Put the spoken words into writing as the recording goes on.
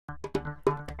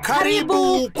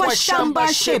Karibu kwa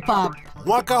Shamba Shape Up.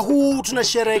 Mwaka huu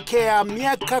tunasherehekea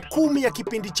miaka 10 ya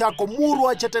kipindi chako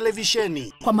murwa cha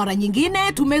televisheni. Kwa mara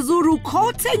nyingine tumezuru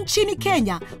kote nchini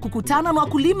Kenya kukutana na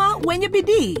wakulima wenye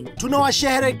bidii.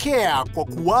 Tunawasherehekea kwa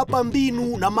kuwapa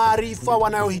mbinu na maarifa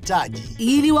wanayohitaji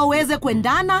ili waweze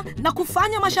kuendana na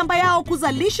kufanya mashamba yao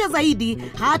kuzalisha zaidi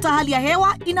hata hali ya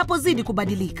hewa inapozidi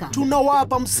kubadilika.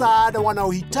 Tunawapa msaada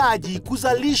wanaohitaji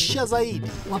kuzalisha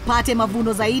zaidi, wapate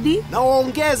mavuno zaidi na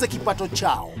waongeze kipato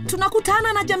chao.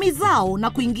 Tunakutana na jamii zao na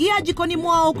kuingia jikoni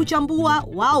mwao kuchambua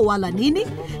wao wala nini,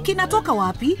 kinatoka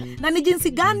wapi na ni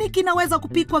jinsi gani kinaweza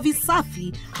kupikwa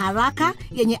visafi, haraka,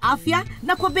 yenye afya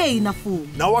na kwa bei nafuu.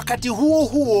 Na wakati huo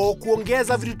huo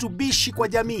kuongeza virutubishi kwa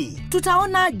jamii.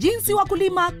 Tutaona jinsi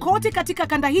wakulima kote katika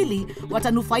kanda hili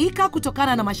watanufaika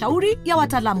kutokana na mashauri ya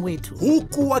wataalamu wetu,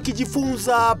 huku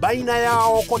wakijifunza baina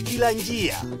yao kwa kila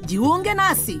njia. Jiunge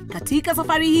nasi katika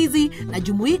safari hizi na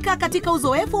jumuika katika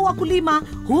uzoefu wa wakulima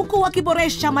huku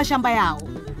wakiboresha mashamba yao.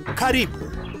 Karibu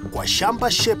kwa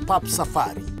Shamba Shape Up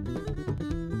safari.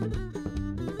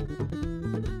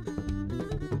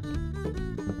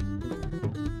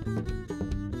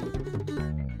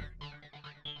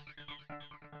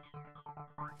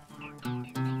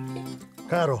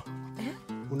 Karo,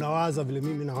 unawaza vile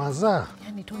mimi nawaza?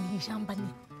 Yaani tu hii shamba ni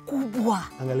kubwa.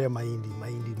 Angalia mahindi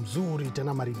mzuri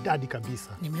tena maridadi kabisa.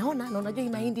 Nimeona na unajua hii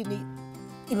mahindi ni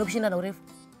imekushinda na urefu.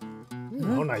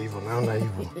 Naona hivyo.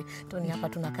 Toni, hapa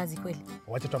tuna kazi kweli.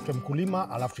 Wacha tafute mkulima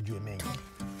alafu tujue mengi.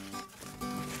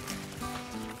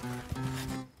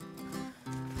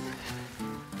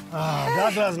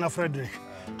 Douglas na Frederick,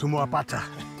 tumewapata.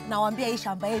 Nawaambia hii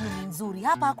shamba yenu ni nzuri.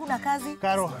 Hapa hakuna kazi.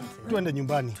 Karo, tuende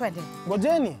nyumbani. Twende.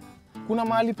 Ngojeni, kuna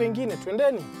mahali pengine,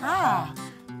 twendeni.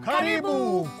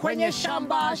 Karibu kwenye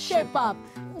Shamba Shape Up.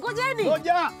 Ngojeni.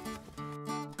 Ngoja.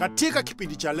 Katika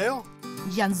kipindi cha leo,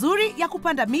 njia nzuri ya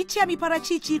kupanda miche ya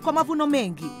miparachichi kwa mavuno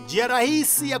mengi. Njia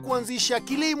rahisi ya kuanzisha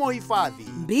kilimo hifadhi.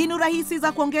 Mbinu rahisi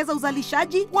za kuongeza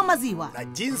uzalishaji wa maziwa. Na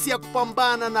jinsi ya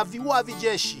kupambana na viwavi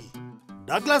jeshi.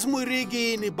 Douglas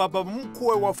Mwirigi ni baba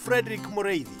mkwe wa Frederick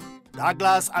Mureithi.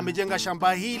 Douglas amejenga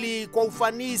shamba hili kwa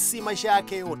ufanisi maisha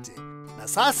yake yote. Na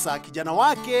sasa kijana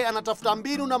wake anatafuta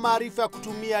mbinu na maarifa ya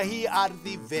kutumia hii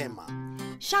ardhi vema.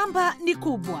 Shamba ni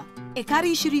kubwa,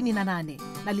 ekari 28,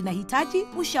 na linahitaji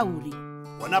ushauri.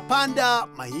 Wanapanda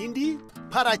mahindi,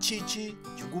 parachichi,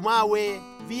 jugumawe,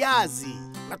 viazi,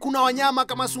 na kuna wanyama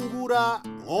kama sungura,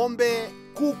 ng'ombe,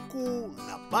 kuku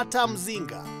na bata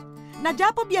mzinga. Na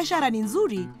japo biashara ni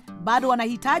nzuri, bado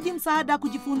wanahitaji msaada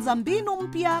kujifunza mbinu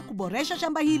mpya, kuboresha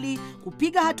shamba hili,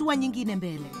 kupiga hatua nyingine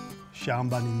mbele.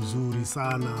 Shamba ni mzuri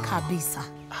sana kabisa.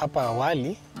 Hapa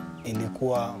awali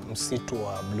ilikuwa msitu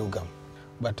wa blue gum,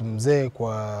 but mzee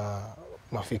kwa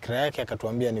mafikira yake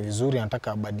akatuambia ni vizuri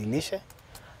anataka abadilishe,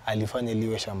 alifanya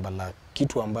liwe shamba la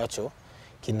kitu ambacho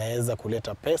kinaweza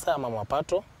kuleta pesa ama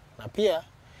mapato, na pia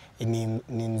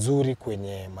ni nzuri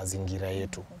kwenye mazingira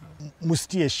yetu.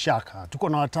 Msitie shaka, tuko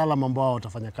na wataalamu ambao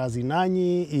watafanya kazi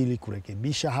nanyi ili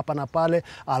kurekebisha hapa na pale,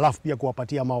 alafu pia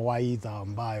kuwapatia mawaidha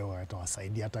ambayo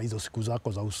yatawasaidia hata hizo siku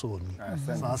zako za usoni.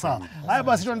 Sawa. Haya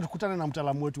basi, twende tukutane na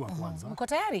mtaalamu wetu wa kwanza. Mko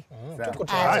tayari? Tuko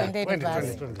tayari.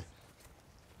 Twende.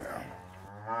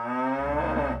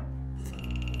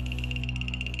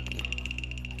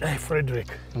 Frederick.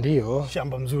 Ndio.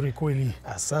 Shamba mzuri kweli.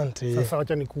 Asante. Sasa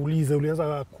wacha nikuulize,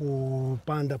 ulianza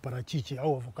kupanda parachichi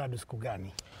au avocado siku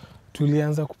gani?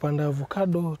 Tulianza kupanda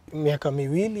avocado miaka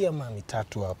 2 ama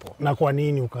 3 hapo. Na kwa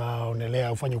nini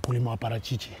ukaonelea ufanye ukulima wa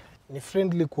parachichi? Ni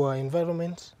friendly kwa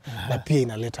environment na pia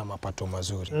inaleta mapato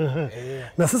mazuri.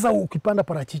 Na sasa ukipanda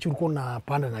parachichi ulikuwa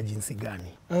unapanda na jinsi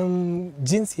gani?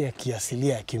 Jinsi ya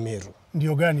kiasilia ya Kimeru.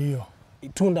 Ndio gani hiyo?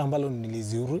 Tunda ambalo ni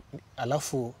lizuri,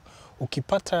 alafu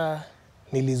ukipata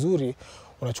ni lizuri,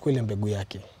 unachukua ile mbegu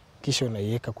yake, kisha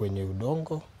unaiweka kwenye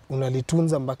udongo,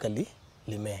 unalitunza mpaka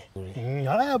limee.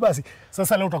 Haya basi,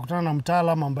 sasa leo utakutana na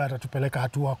mtaalamu ambaye atatupeleka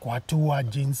hatua kwa hatua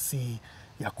jinsi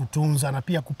ya kutunza na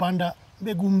pia kupanda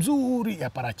mbegu mzuri ya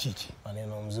parachichi.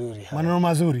 Maneno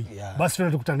mazuri. Yeah. Basi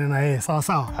twende tukutane na yeye. Sawa.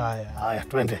 Haya,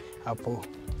 twende. Hapo.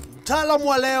 Mtaalamu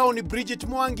wa leo ni Bridget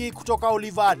Mwangi kutoka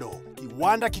Avocados,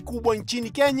 kiwanda kikubwa nchini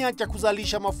Kenya cha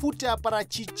kuzalisha mafuta ya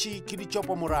parachichi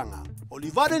kilichopo Murang'a.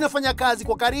 Avocados inafanya kazi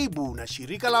kwa karibu na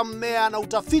shirika la mmea na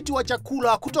utafiti wa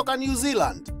chakula kutoka New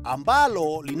Zealand,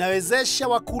 ambalo linawezesha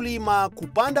wakulima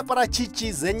kupanda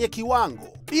parachichi zenye kiwango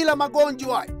bila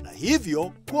magonjwa na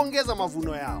hivyo kuongeza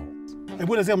mavuno yao.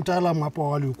 Hebu elezea mtaalamu, hapo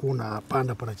awali ulikuwa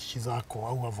unapanda parachichi zako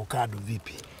au avocado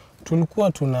vipi?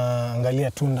 Tulikuwa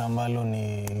tunaangalia tunda ambalo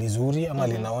ni lizuri ama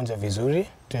linaonja vizuri.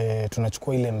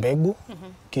 Tunachukua ile mbegu,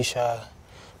 kisha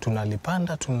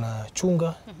tunalipanda,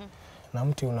 tunachunga, na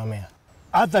mti unamea.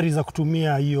 Athari za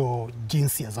kutumia hiyo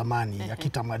jinsi ya zamani ya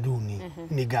kitamaduni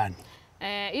ni gani?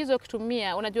 Hizo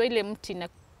kitumia, unajua ile mti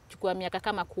inachukua miaka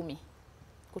kama 10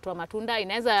 kutoa matunda,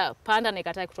 inaweza panda na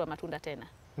ikataa kutoa matunda tena.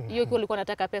 Hiyo ikiwa ulikuwa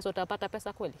unataka pesa, utapata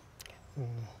pesa kweli?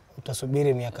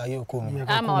 Utasubiri miaka hiyo 10.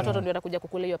 Ama watoto ndio watakuja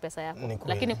kukula hiyo pesa yako.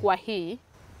 Lakini kwa hii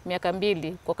miaka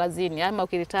 2 kwa kazini, ama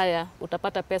ukiritaya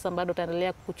utapata pesa bado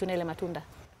utaendelea kuchuna ile matunda.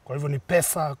 Kwa hivyo ni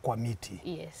pesa kwa miti.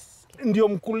 Yes. Ndio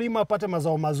mkulima apate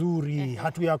mazao mazuri.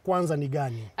 Hatua ya kwanza ni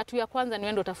gani? Hatua ya kwanza ni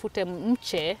uende utafute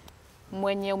mche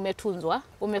mwenye umetunzwa,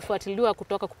 umefuatiliwa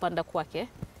kutoka kupanda kwake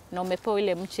na umepewa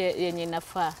ile mche yenye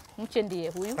inafaa. Mche ndiye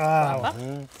huyu hapa.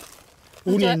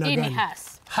 Hii ni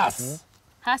has.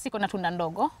 Has iko na tunda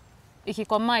ndogo.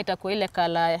 Ikikomaa itakuwa ile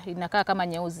kala inakaa kama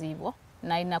nyeusi hivyo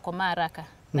na inakomaa haraka.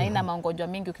 Na ina magonjwa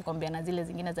mingi ukikombea na zile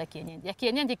zingine za kienyeji. Ya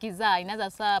kienyeji kizaa inaweza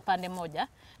saa pande moja,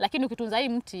 lakini ukitunza hii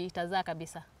mti itazaa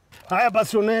kabisa. Haya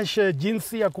basi, oneshe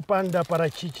jinsi ya kupanda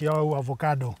parachichi au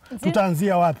avocado.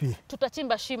 Tutaanzia wapi?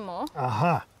 Tutachimba shimo.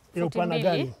 Aha. Ile upana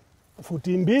gani?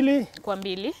 Futi 2 kwa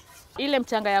 2. Ile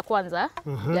mchanga ya kwanza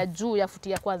ya juu ya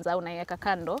futi ya kwanza unaiweka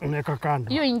kando. Unaweka kando.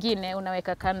 Hiyo ingine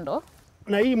unaweka kando.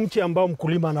 Na hii mche ambao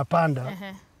mkulima anapanda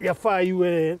yafaa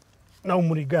iwe na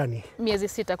umri gani? Miezi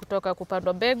 6 kutoka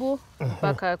kupandwa mbegu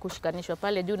mpaka kushikanishwa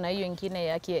pale juu, na hiyo ingine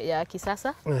ya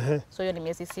kisasa. So hiyo ni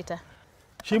miezi 6.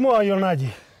 Shimo haionaje?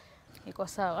 Iko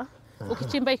sawa.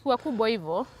 Ukichimba ikiwa kubwa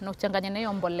hivyo na uchanganye na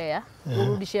hiyo mbolea,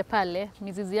 urudishe pale,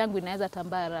 mizizi yangu inaweza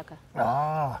tambaa haraka.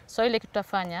 So ile kitu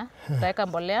tutafanya, tutaweka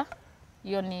mbolea.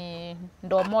 Hiyo ni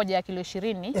ndoo moja ya kilo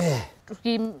 20.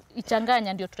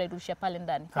 Tukiichanganya ndio tutairudisha pale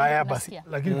ndani. Haya basi,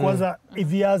 lakini kwanza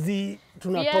viazi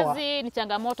tunatoa. Viazi ni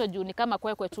changamoto juu ni kama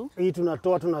kwekwe tu. Hii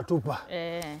tunatoa tunatupa.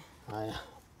 Haya.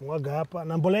 Mwaga hapa.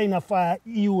 Na mbolea inafaa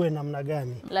iwe namna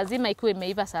gani? Lazima ikiwe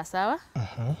imeiva sawa.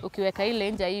 Ukiweka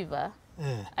ile nje iva,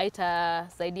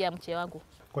 haitasaidia mche wangu.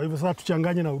 Kwa hivyo sasa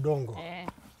tuchanganye na udongo.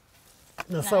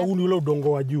 Na sasa huu ni ule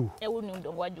udongo wa juu. Huu ni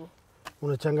udongo wa juu.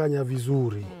 Unachanganya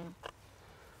vizuri.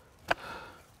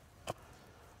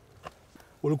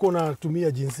 Ulikuwa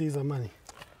unatumia jinsi zamani?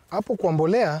 Hapo kwa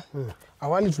mbolea,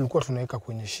 awali tulikuwa tunaweka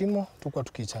kwenye shimo, tulikuwa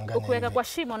tukichanganya. Ukiweka kwa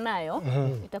shimo nayo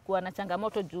itakuwa na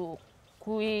changamoto juu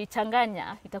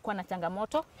kuichanganya itakuwa na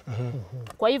changamoto.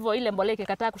 Kwa hivyo ile mbolea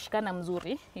ikikataa kushikana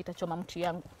mzuri itachoma mti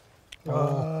yangu.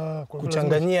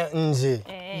 Kuchanganyia nje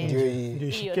ndio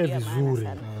ishike vizuri.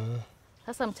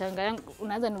 Sasa mchanga yangu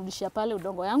unaanza nirudishia pale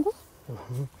udongo yangu.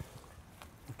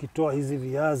 Ukitoa hizi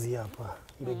viazi hapa,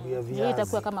 mbegu ya viazi. Hii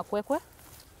itakuwa kama kwekwe.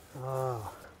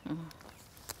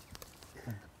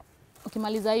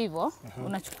 Ukimaliza hivyo,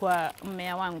 unachukua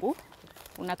mmea wangu,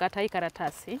 unakata hii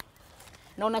karatasi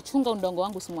na unachunga udongo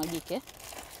wangu usimwagike.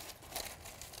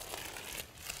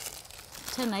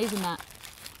 Tena hizi na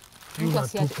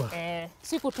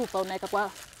si kutupa, unaweka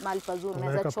kwa mahali pazuri,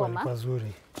 unaweza choma.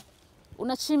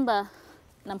 Unachimba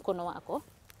na mkono wako.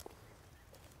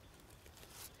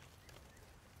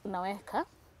 Unaweka.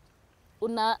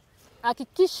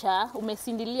 Unahakikisha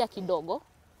umesindilia kidogo.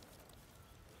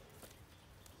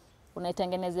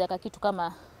 Unaitengenezea kitu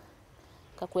kama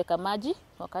kakuweka maji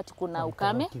wakati kuna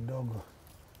ukame.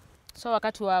 So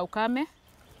wakati wa ukame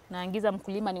naangiza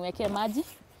mkulima niwekee maji.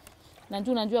 Na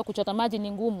unajua kuchota maji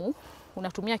ni ngumu,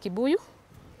 unatumia kibuyu,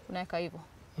 unaweka hivyo.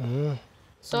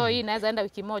 So hii inaweza enda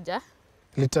wiki moja.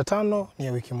 Lita 5 ni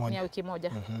ya wiki moja. Ni ya wiki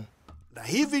moja. Na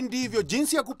hivi ndivyo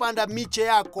jinsi ya kupanda miche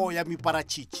yako ya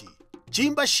miparachichi.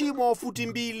 Chimba shimo futi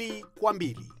 2 kwa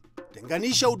 2.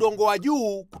 Tenganisha udongo wa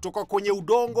juu kutoka kwenye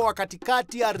udongo wa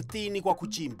katikati ardhini kwa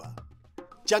kuchimba.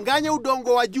 Changanya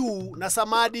udongo wa juu na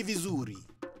samadi vizuri.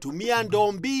 Tumia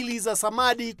ndoo 2 za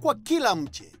samadi kwa kila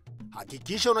mche.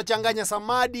 Hakikisha unachanganya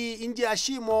samadi nje ya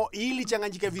shimo ili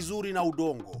changanyike vizuri na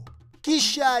udongo.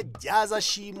 Kisha jaza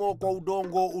shimo kwa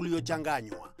udongo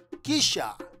uliochanganywa.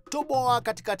 Kisha toboa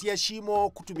katikati ya shimo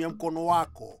kutumia mkono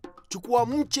wako. Chukua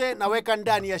mche na weka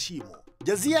ndani ya shimo.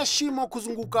 Jazia shimo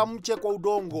kuzunguka mche kwa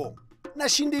udongo na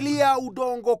shindilia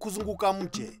udongo kuzunguka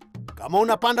mche. Kama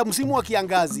unapanda msimu wa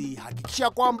kiangazi, hakikisha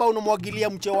kwamba unamwagilia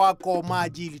mche wako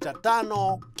maji lita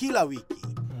 5 kila wiki.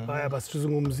 Haya basi,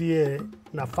 tuzungumzie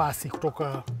nafasi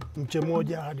kutoka mche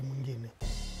moja hadi mwingine.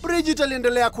 Bridget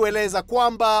aliendelea kueleza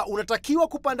kwamba unatakiwa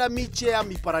kupanda miche ya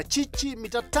miparachichi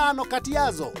mita 5 kati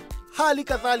yazo. Hali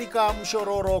kadhalika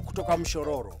mshororo kutoka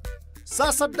mshororo.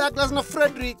 Sasa Douglas na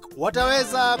Frederick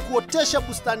wataweza kuotesha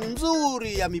bustani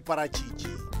nzuri ya miparachichi.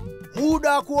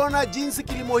 Muda kuona jinsi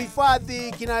kilimo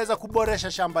hifadhi kinaweza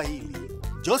kuboresha shamba hili.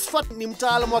 Josephat ni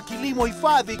mtaalamu wa kilimo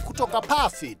hifadhi kutoka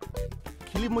Pafid.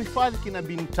 Kilimo hifadhi kina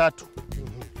mbinu 3.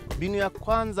 Mbinu ya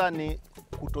kwanza ni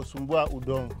kutosumbua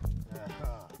udongo.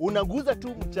 Unaguza tu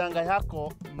mchanga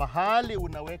yako mahali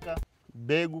unaweka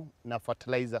mbegu na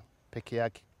fertilizer peke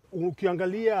yake.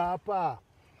 Ukiangalia hapa,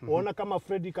 unaona kama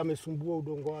Frederick amesumbua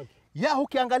udongo wake.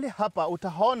 Ukiangalia hapa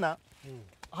utaona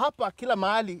hapa kila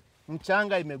mahali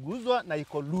mchanga imeguzwa na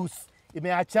iko loose,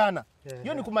 imeachana.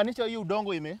 Hiyo ni kumaanisha hii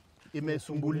udongo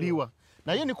imesumbuliwa.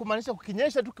 Na hiyo ni kumaanisha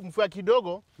kukinyesha tu mvua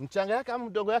kidogo, mchanga yake ama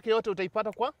udongo yake yote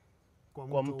utaipata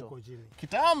kwa mto.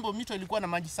 Kitambo mito ilikuwa na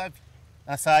maji safi.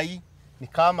 Na saa hii ni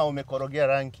kama umekorogea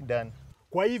rangi ndani.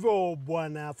 Kwa hivyo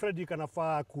bwana Frederick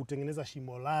anafaa kutengeneza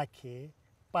shimo lake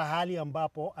pahali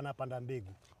ambapo anapanda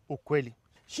mbegu. Ukweli.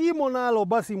 Shimo nalo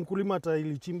basi mkulima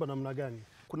atalichimba namna gani?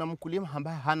 Kuna mkulima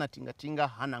ambaye hana tingatinga,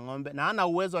 hana ng'ombe, na hana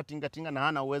uwezo wa tingatinga na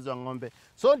hana uwezo wa ng'ombe.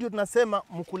 So ndio tunasema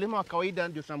mkulima wa kawaida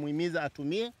ndio tunamuhimiza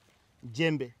atumie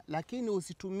jembe, lakini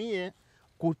usitumie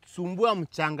kusumbua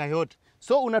mchanga yote.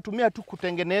 So unatumia tu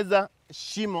kutengeneza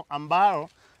shimo ambalo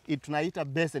tunaita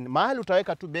basin. Mahali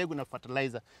utaweka tu mbegu na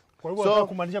fertilizer. Kwa hivyo nataka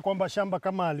kumaanisha kwamba shamba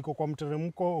kama liko kwa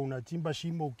mteremko, unachimba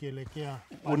shimo ukielekea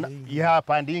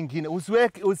pande nyingine.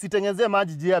 Usitengenezee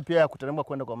maji jia pia ya kuteremka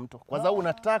kwenda kwa mto. Kwa sababu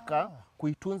unataka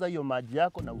kuitunza hiyo maji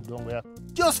yako na udongo yako.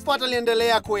 Josephat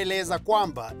aliendelea kueleza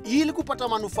kwamba ili kupata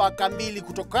manufaa kamili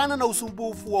kutokana na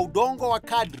usumbufu wa udongo wa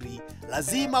kadri,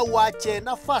 lazima uache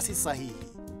nafasi sahihi.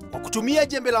 Kwa kutumia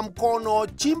jembe la mkono,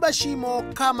 chimba shimo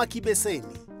kama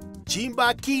kibeseni.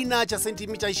 Chimba kina cha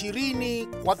sentimita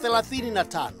 20 kwa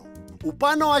 35.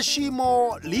 Upana wa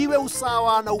shimo liwe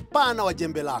usawa na upana wa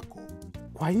jembe lako.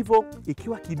 Kwa hivyo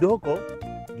ikiwa kidogo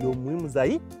ndio muhimu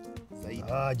zaidi.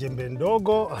 Jembe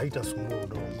ndogo haitasumbua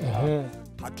udongo.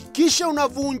 Hakikisha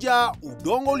unavunja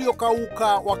udongo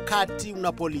uliokauka wakati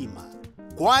unapolima,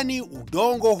 kwani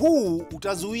udongo huu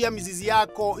utazuia mizizi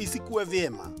yako isikue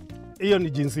vyema. Hiyo ni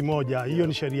jinsi moja, hiyo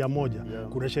ni sheria moja.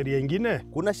 Kuna sheria nyingine?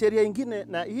 Kuna sheria nyingine,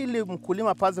 na ili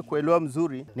mkulima paze kuelewa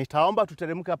mzuri, nitaomba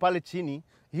tuteremka pale chini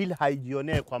ili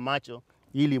haijionee kwa macho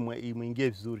ili muingie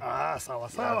vizuri.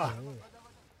 Sawa.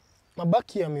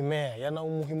 Mabaki ya mimea yana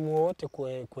umuhimu wote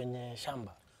kwenye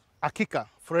shamba. Hakika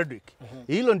Frederick,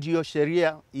 hilo ndiyo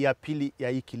sheria ya pili ya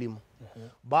hii kilimo.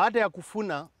 Baada ya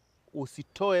kufuna,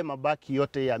 usitoe mabaki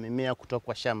yote ya mimea kutoka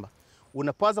kwa shamba.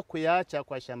 Unapaswa kuyaacha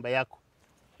kwa shamba yako.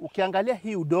 Ukiangalia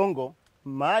hii udongo,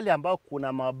 mahali ambao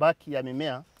kuna mabaki ya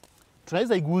mimea,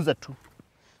 tunaweza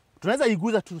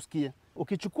iguza tu usikie.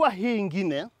 Ukichukua hii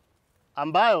ingine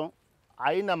ambayo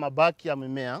haina mabaki ya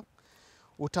mimea,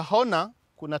 utaona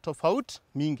kuna tofauti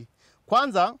mingi.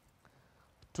 Kwanza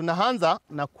tunaanza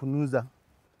na kunusa.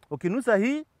 Ukinusa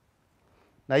hii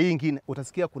na hii ingine,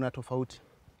 utasikia kuna tofauti.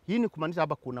 Hii ni kumaanisha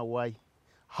hapa kuna uhai.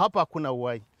 Hapa hakuna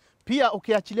uhai. Pia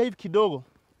ukiachilia hivi kidogo,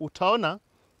 utaona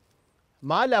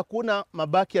mahali hakuna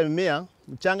mabaki ya mimea,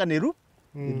 mchanga ni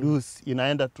loose,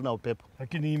 inaenda tu na upepo.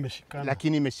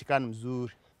 Lakini imeshikana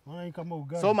mzuri. Kama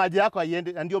ugali. So maji yako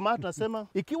haiende. Ndio maana tunasema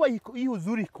ikiwa hii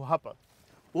uzuri iko hapa,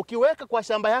 ukiweka kwa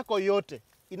shamba yako yote,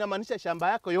 inamaanisha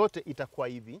shamba yako yote itakuwa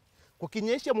hivi.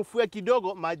 Kukinyesha mvua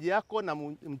kidogo, maji yako na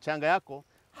mchanga yako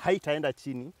haitaenda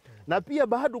chini. Na pia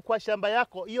bado kwa shamba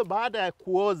yako, hiyo baada ya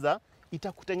kuoza,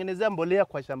 itakutengenezea mbolea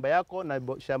kwa shamba yako na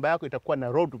shamba yako itakuwa na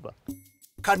rutuba.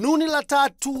 Kanuni la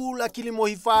 3 la kilimo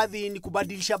hifadhi ni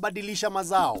kubadilisha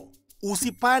mazao.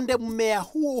 Usipande mmea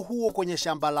huo kwenye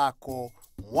shamba lako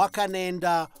mwaka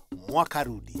nenda mwaka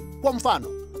rudi. Kwa mfano,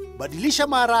 badilisha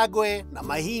maharagwe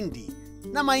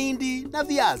na mahindi na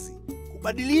viazi.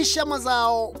 Kubadilisha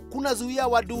mazao kunazuia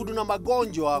wadudu na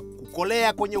magonjwa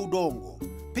kukolea kwenye udongo.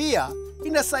 Pia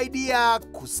inasaidia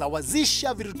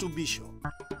kusawazisha virutubisho.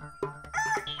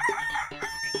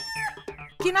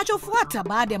 Kinachofuata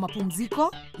baada ya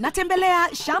mapumziko,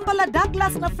 natembelea shamba la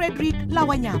Douglas na Frederick la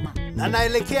wanyama. Na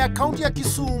naelekea kaunti ya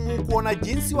Kisumu kuona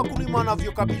jinsi wakulima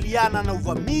wanavyokabiliana na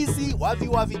uvamizi wa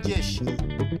viwavi jeshi.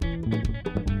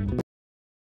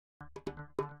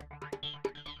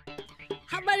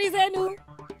 Habari zenu.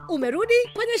 Umerudi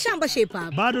kwenye Shamba Shape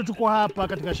Up. Bado tuko hapa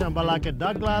katika shamba lake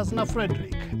Douglas na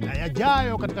Frederick. Na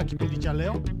yajayo katika kipindi cha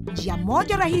leo, njia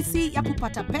moja rahisi ya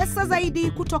kupata pesa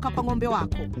zaidi kutoka kwa ng'ombe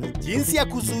wako. Jinsi ya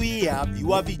kuzuia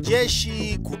viwavi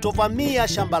jeshi kutovamia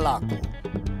shamba lako.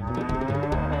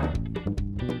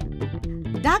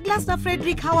 Douglas na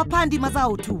Frederick hawapandi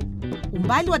mazao tu.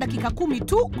 Umbali wa dakika 10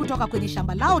 tu kutoka kwenye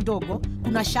shamba lao dogo,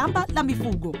 kuna shamba la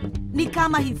mifugo. Ni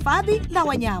kama hifadhi la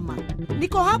wanyama.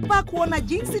 Niko hapa kuona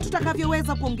jinsi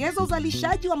tutakavyoweza kuongeza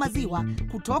uzalishaji wa maziwa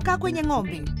kutoka kwenye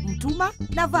ng'ombe, mtuma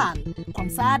na val kwa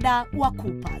msaada wa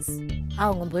Coopers.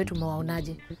 Hao ng'ombe wetu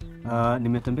mwaonaje?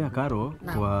 Nimetembea Karo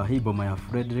kwa hii boma ya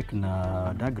Frederick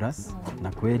na Douglas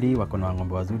na kweli wako na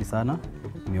ng'ombe wazuri sana.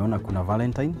 Nimeona kuna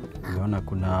Valentine, nimeona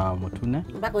kuna Motune.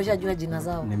 Mpaka ushajua jina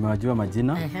zao? Nimewajua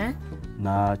majina.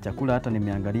 na chakula hata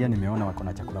nimeangalia, nimeona wako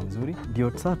na chakula mzuri.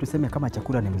 Ndio sasa tuseme kama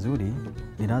chakula ni mzuri,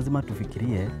 ni lazima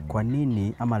tufikirie kwa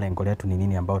nini ama lengo letu ni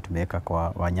nini ambao tumeweka kwa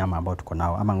wanyama ambao tuko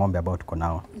nao ama ng'ombe ambao tuko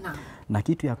nao. Na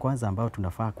kitu ya kwanza ambao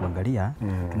tunafaa kuangalia,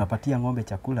 tunapatia ng'ombe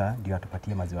chakula ndio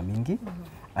atupatie maziwa mingi.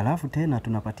 Alafu tena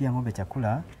tunapatia ng'ombe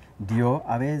chakula ndio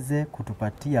aweze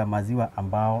kutupatia maziwa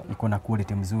ambao iko na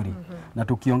quality mzuri. Na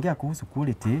tukiongea kuhusu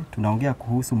quality, tunaongea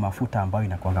kuhusu mafuta ambayo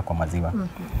inakuanga kwa maziwa.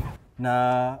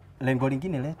 Na lengo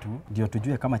lingine letu ndio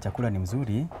tujue kama chakula ni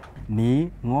mzuri,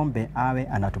 ni ng'ombe awe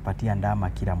anatupatia ndama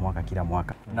kila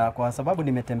mwaka. Na kwa sababu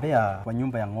nimetembea kwa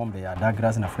nyumba ya ng'ombe ya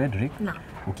Douglas na Frederick,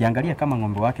 ukiangalia kama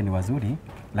ng'ombe wake ni wazuri,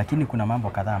 lakini kuna mambo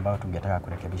kadhaa ambayo tungetaka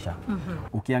kurekebisha.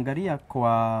 Ukiangalia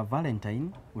kwa Valentine,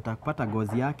 utapata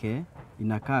ngozi yake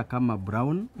inakaa kama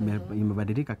brown,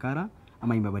 imebadilika kara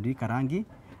ama imebadilika rangi,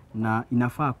 na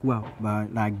inafaa kuwa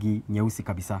rangi nyeusi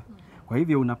kabisa. Kwa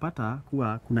hivyo unapata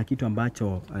kuwa kuna kitu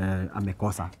ambacho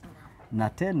amekosa. Na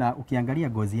tena ukiangalia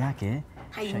ngozi yake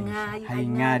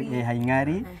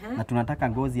haing'ari, na tunataka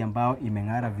ngozi ambayo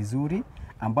imeng'ara vizuri,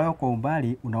 ambayo kwa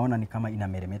umbali unaona ni kama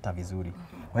inameremeta vizuri.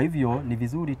 Kwa hivyo ni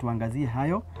vizuri tuangazie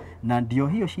hayo, na ndio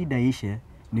hiyo shida ishe.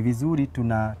 Ni vizuri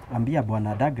tunaambia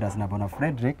bwana Douglas na bwana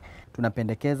Frederick,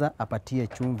 tunapendekeza apatie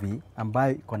chumvi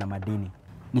ambayo iko na madini.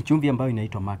 Ni chumvi ambayo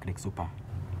inaitwa Maclick Super.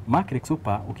 Maclick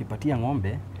Super ukipatia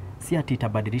ng'ombe, si ati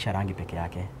itabadilisha rangi peke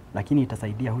yake, lakini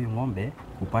itasaidia huyu ng'ombe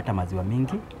kupata maziwa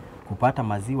mingi, kupata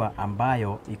maziwa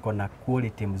ambayo iko na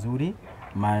quality mzuri,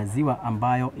 maziwa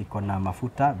ambayo iko na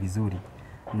mafuta vizuri.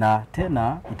 Na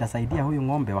tena itasaidia huyu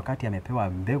ng'ombe wakati amepewa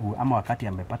mbegu ama wakati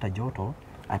amepata joto,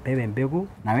 apewe mbegu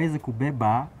na aweze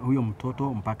kubeba huyo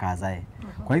mtoto mpaka azae.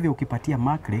 Kwa hivyo ukipatia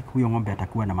Maclick, huyo ng'ombe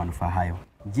atakuwa na manufaa hayo.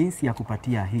 Jinsi ya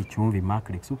kupatia hii chumvi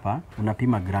Maclick Super,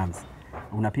 unapima grams.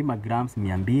 Unapima grams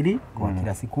 200 kwa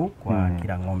kila siku kwa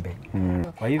kila ng'ombe.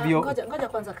 Kwa hivyo ngoja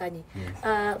kwanza Kanyi.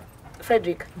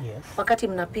 Frederick, wakati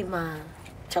mnapima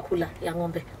chakula ya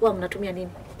ng'ombe, huwa mnatumia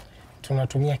nini?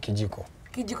 Tunatumia kijiko.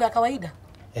 Kijiko ya kawaida?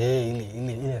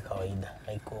 Ile kawaida.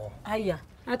 Haiko. Haya,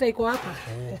 hata iko hapa.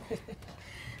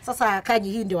 Sasa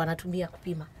Kanyi, hii ndio wanatumia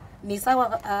kupima. Ni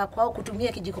sawa kwao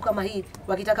kutumia kijiko kama hii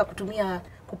wakitaka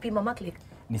kupima Maclick?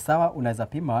 Ni sawa, unaweza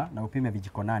pima na upime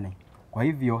vijiko 8. Kwa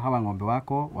hivyo hawa ng'ombe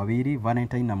wako wawili,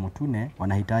 Valentine na Mutune,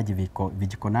 wanahitaji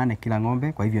vijiko 8 kila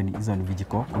ng'ombe. Kwa hivyo hizo ni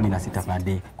vijiko 16 per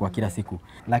day kwa kila siku.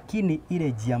 Lakini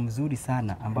ile njia mzuri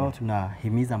sana ambayo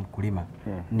tunahimiza mkulima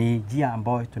ni njia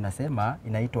ambayo tunasema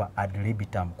inaitwa ad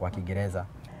libitum kwa Kiingereza.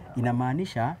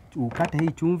 Inamaanisha ukate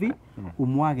hii chumvi,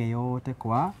 umwage yote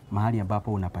kwa mahali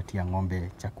ambapo unapatia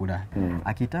ng'ombe chakula.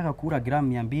 Akitaka kula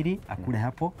gramu 200, akule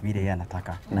hapo vile yeye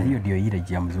anataka. Na hiyo ndio ile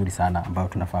njia mzuri sana ambayo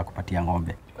tunafaa kupatia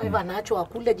ng'ombe. Kwa hivyo anaachwa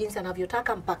akule jinsi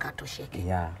anavyotaka mpaka atosheke.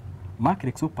 Yeah.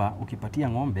 Maclick Super ukipatia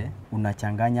ng'ombe,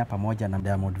 unachanganya pamoja na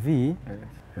Diamond V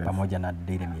pamoja na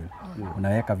Dairy Meal.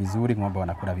 Unaweka vizuri, ng'ombe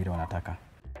wanakula vile wanataka.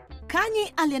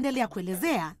 Kanyi aliendelea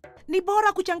kuelezea, ni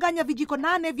bora kuchanganya vijiko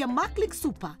 8 vya Maclick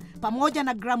Super pamoja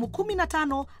na gramu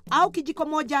 15 au kijiko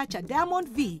moja cha Diamond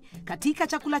V katika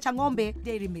chakula cha ng'ombe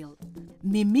Dairy Meal.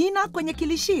 Mimina kwenye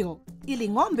kilishio ili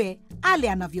ng'ombe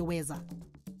ale anavyoweza.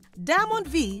 Diamond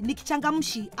V ni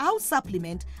kichangamshi au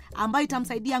supplement ambayo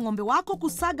itamsaidia ng'ombe wako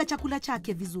kusaga chakula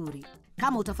chake vizuri.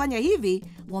 Kama utafanya hivi,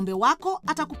 ng'ombe wako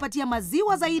atakupatia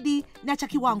maziwa zaidi na cha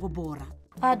kiwango bora.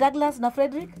 Douglas na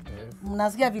Frederick,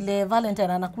 mnasikia vile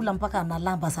Valentine anakula mpaka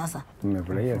analamba sasa.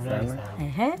 Nimefurahia sana.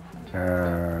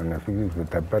 Nafikiri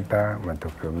tutapata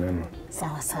matokeo mema.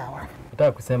 Sawa.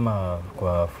 Nataka kusema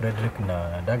kwa Frederick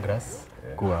na Douglas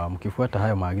kuwa mkifuata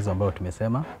hayo maagizo ambayo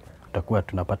tumesema, tutakuwa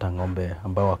tunapata ng'ombe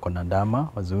ambao wako na ndama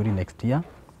wazuri next year.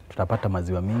 Tutapata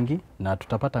maziwa mingi na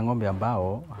tutapata ng'ombe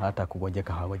ambao hata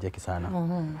kugojeka hawagojeki sana.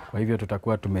 Kwa hivyo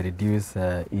tutakuwa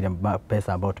tumereduce ile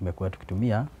pesa ambayo tumekuwa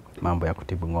tukitumia mambo ya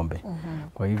kutibu ng'ombe.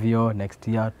 Kwa hivyo next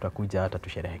year tutakuja hata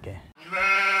tusherehekee.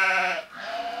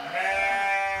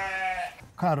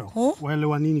 Karo,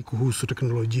 waelewa nini kuhusu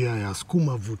teknolojia ya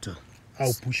sukuma vuta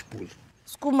au push pull?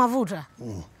 Sukuma vuta?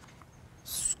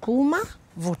 Sukuma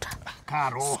vuta.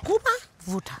 Karo. Sukuma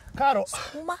vuta. Karo,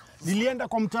 Sukuma. Nilienda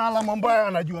kwa mtaalamu ambaye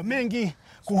anajua mengi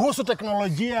kuhusu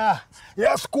teknolojia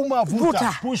ya sukuma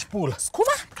vuta, push pull.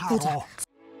 Sukuma vuta.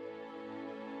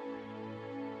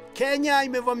 Kenya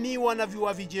imevamiwa na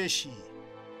viwavi jeshi.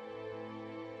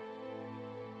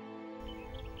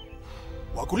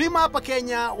 Wakulima hapa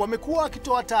Kenya wamekuwa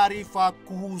wakitoa taarifa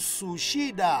kuhusu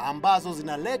shida ambazo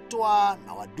zinaletwa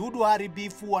na wadudu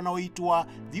haribifu wanaoitwa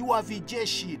viwavi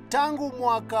jeshi tangu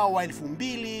mwaka wa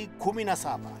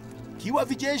 2017.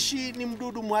 Kiwavi jeshi ni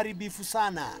mdudu mharibifu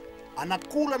sana.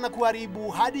 Anakula na kuharibu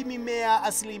hadi mimea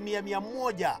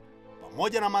 100%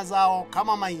 pamoja na mazao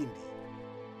kama mahindi.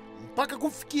 Mpaka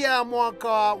kufikia mwaka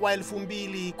wa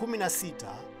 2016,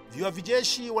 viwavi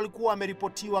jeshi walikuwa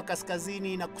wameripotiwa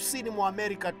kaskazini na kusini mwa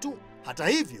Amerika tu. Hata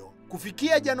hivyo,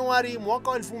 kufikia Januari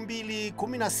mwaka wa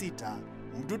 2016,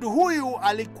 mdudu huyu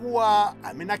alikuwa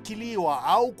amenakiliwa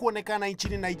au kuonekana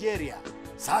nchini Nigeria.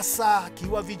 Sasa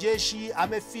kiwavi jeshi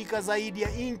amefika zaidi ya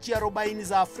nchi 40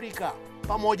 za Afrika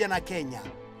pamoja na Kenya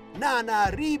na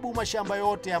anaharibu mashamba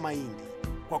yote ya mahindi.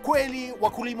 Kwa kweli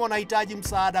wakulima wanahitaji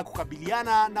msaada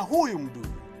kukabiliana na huyu mdudu.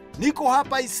 Niko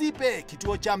hapa Isipe,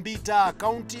 kituo cha Mbita,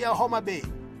 kaunti ya Homa Bay,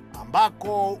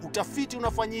 ambako utafiti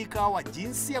unafanyika wa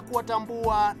jinsi ya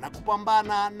kuwatambua na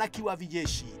kupambana na kiwavi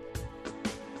jeshi.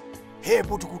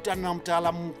 Hebu tukutane na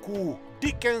mtaalamu mkuu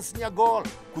Dickens Nyagol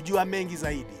kujua mengi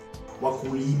zaidi.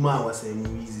 Wakulima wa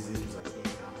sehemu hizi zetu za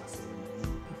Kenya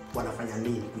wanafanya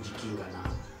nini kujikinga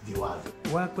na viwavi?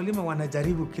 Wakulima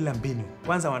wanajaribu kila mbinu.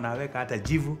 Kwanza wanaweka hata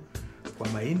jivu kwa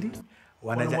mahindi,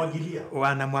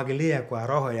 wanamwagilia kwa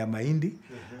roho ya mahindi.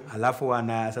 Alafu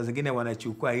saa zingine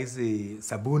wanachukua hizi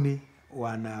sabuni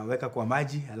wanaweka kwa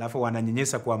maji, alafu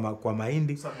wananyunyisa kwa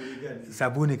mahindi. Sabuni gani?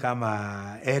 Sabuni kama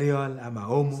Ariel ama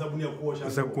Omo. Sabuni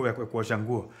ya kuosha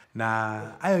nguo. Na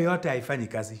hayo yote haifanyi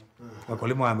kazi.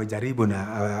 Wakulima wamejaribu na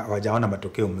hawajaona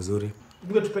matokeo mzuri.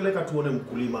 Tupeleka tuone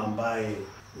mkulima ambaye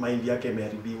mahindi yake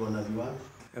imeharibiwa na viwavi.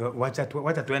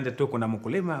 Wacha tuende tu, kuna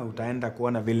mkulima utaenda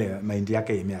kuona vile mahindi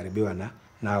yake imeharibiwa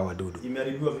na wadudu.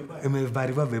 Imeharibiwa vibaya?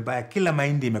 Imeharibiwa vibaya. Kila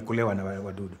mahindi imekulewa na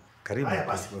wadudu. Karibu. Haya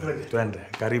basi, twende.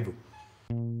 Karibu.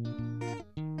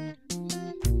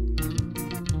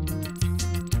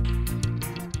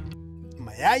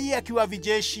 Mayai ya kiwavi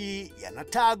jeshi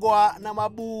yanatagwa na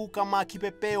mabuu kama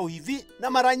kipepeo hivi, na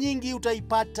mara nyingi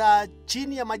utaipata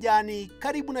chini ya majani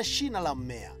karibu na shina la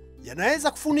mmea.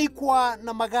 Yanaweza kufunikwa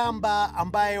na magamba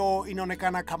ambayo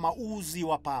inaonekana kama uzi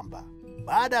wa pamba.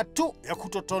 Baada tu ya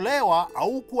kutotolewa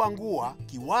au kuangua,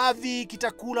 kiwavi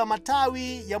kitakula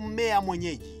matawi ya mmea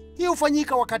mwenyeji. Hii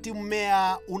hufanyika wakati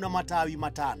mmea una matawi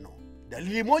 5.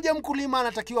 Dalili moja mkulima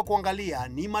anatakiwa kuangalia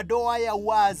ni madoa ya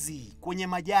wazi kwenye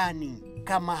majani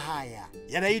kama haya.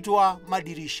 Yanaitwa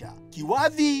madirisha.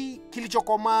 Kiwavi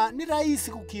kilichokomaa ni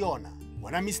rahisi kukiona.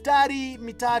 Wana mistari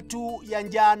 3 ya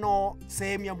njano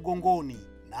sehemu ya mgongoni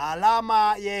na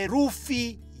alama ya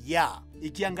herufi ya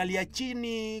ikiangalia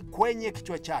chini kwenye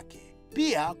kichwa chake.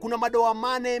 Pia kuna madoa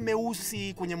 8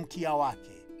 meusi kwenye mkia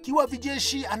wake. Kiwavi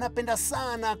jeshi anapenda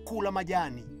sana kula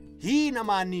majani. Hii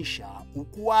inamaanisha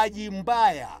ukuaji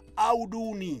mbaya au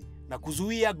duni na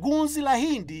kuzuia gunzi la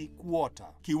hindi kuota.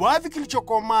 Kiwavi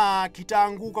kilichokomaa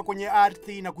kitaanguka kwenye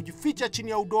ardhi na kujificha chini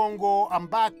ya udongo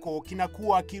ambako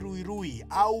kinakuwa kiruirui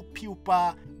au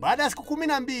pupa. Baada ya siku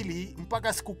 12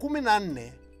 mpaka siku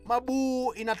 14,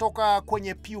 mabuu inatoka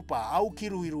kwenye pupa au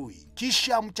kiruirui.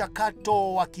 Kisha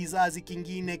mchakato wa kizazi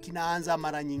kingine kinaanza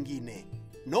mara nyingine.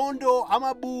 Nondo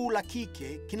ama buu la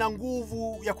kike kina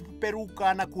nguvu ya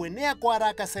kupeperuka na kuenea kwa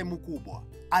haraka sehemu kubwa.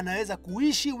 Anaweza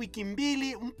kuishi wiki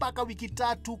 2 mpaka wiki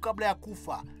 3 kabla ya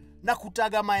kufa na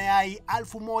kutaga mayai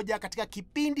 1000 katika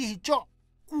kipindi hicho.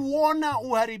 Kuona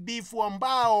uharibifu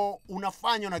ambao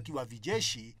unafanywa na kiwavi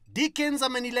jeshi, Dickens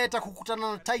amenileta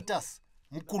kukutana na Titus,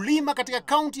 mkulima katika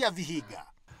kaunti ya Vihiga.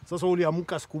 Sasa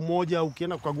uliamka siku moja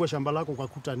ukienda kukagua shamba lako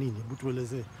ukakuta nini? Hebu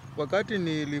tuelezee. Wakati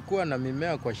nilikuwa na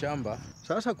mimea kwa shamba,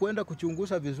 sasa kuenda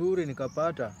kuchunguza vizuri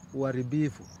nikapata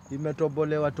uharibifu.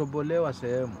 Imetobolewa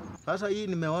sehemu. Sasa hii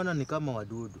nimeona ni kama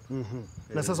wadudu.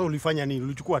 Na sasa ulifanya nini?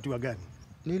 Ulichukua hatua gani?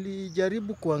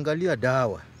 Nilijaribu kuangalia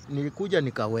dawa. Nilikuja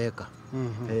nikaweka.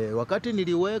 Wakati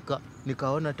niliweka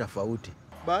nikaona tofauti.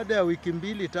 Baada ya wiki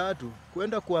 2-3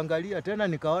 kwenda kuangalia tena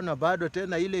nikaona bado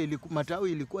tena ile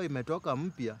matawi ilikuwa imetoka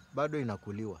mpya bado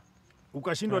inakuliwa.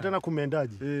 Ukashindwa tena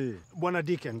kumeendaje? Bwana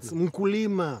Dickens,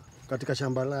 mkulima katika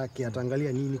shamba lake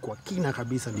ataangalia nini kwa kina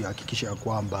kabisa ndio hakikisha ya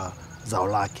kwamba zao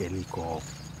lake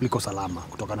liko salama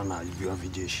kutokana na viwavi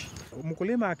jeshi?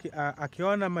 Mkulima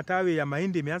akiona matawi ya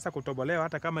mahindi imeanza kutobolewa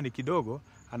hata kama ni kidogo,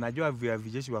 anajua viwavi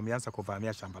jeshi wameanza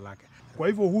kuvamia shamba lake. Kwa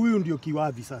hivyo huyu ndio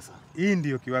kiwavi sasa. Hii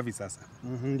ndio kiwavi sasa.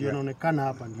 Ndio inaonekana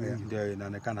hapa ndio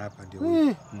inaonekana hapa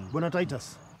ndio. Bwana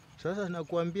Titus, sasa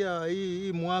nakuambia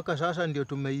hii mwaka sasa ndio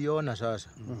tumeiona sasa.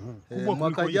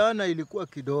 Mwaka jana ilikuwa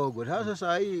kidogo. Sasa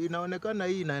saa hii inaonekana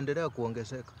hii inaendelea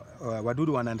kuongezeka.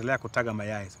 Wadudu wanaendelea kutaga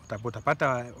mayai.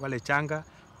 Utapata wale changa,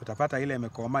 utapata ile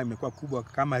imekomaa imekuwa kubwa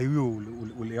kama hiyo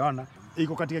uliona.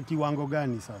 Iko katika kiwango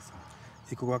gani sasa?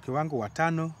 Iko kwa kiwango wa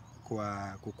 5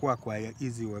 kwa kukua kwa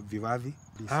hizi viwavi.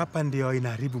 Hapa ndio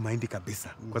inaharibu mahindi kabisa.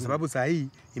 Kwa sababu saa hii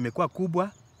imekuwa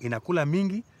kubwa, inakula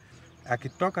mingi.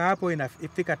 Akitoka hapo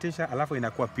inafika tisha, alafu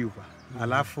inakuwa pupa.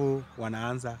 Alafu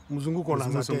wanaanza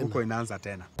mzunguko inaanza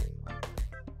tena.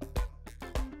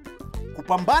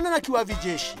 Kupambana na kiwavi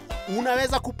jeshi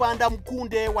Unaweza kupanda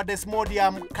mkunde wa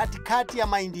desmodium katikati ya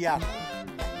mahindi yako,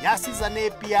 nyasi za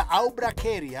nepia au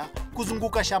bracharia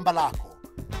kuzunguka shamba lako.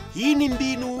 Hii ni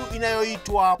mbinu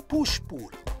inayoitwa push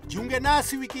pull. Jiunge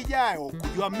nasi wiki ijayo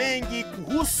kujua mengi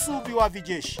kuhusu viwavi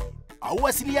jeshi, au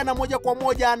wasiliana moja kwa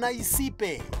moja na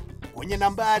Isipe kwenye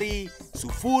nambari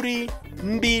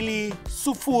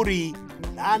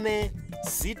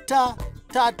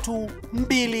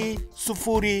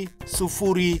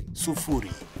 0208632000.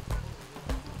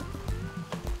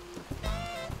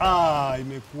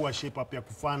 Imekuwa shape up ya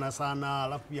kufana sana,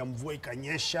 alafu ya mvua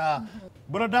ikanyesha.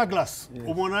 Bwana Douglas,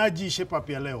 umeonaje shape up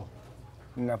ya leo?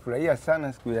 Ninafurahia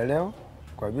sana siku ya leo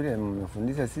kwa vile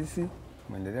mmefundisha sisi,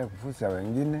 muendelee kufunza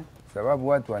wengine, sababu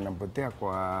watu wanapotea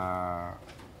kwa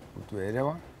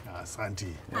kutuelewa. Asante.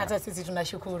 Hata sisi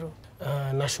tunashukuru.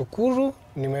 Nashukuru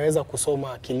nimeweza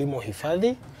kusoma kilimo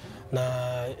hifadhi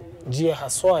na njia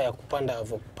haswa ya kupanda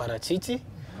parachichi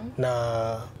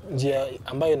na njia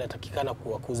ambayo inatakikana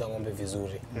kuwakuza ng'ombe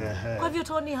vizuri. Kwa hivyo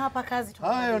Tony, hapa kazi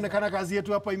inaonekana kazi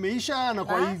yetu hapa imeisha, na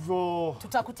kwa hivyo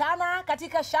tutakutana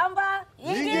katika shamba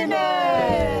lingine.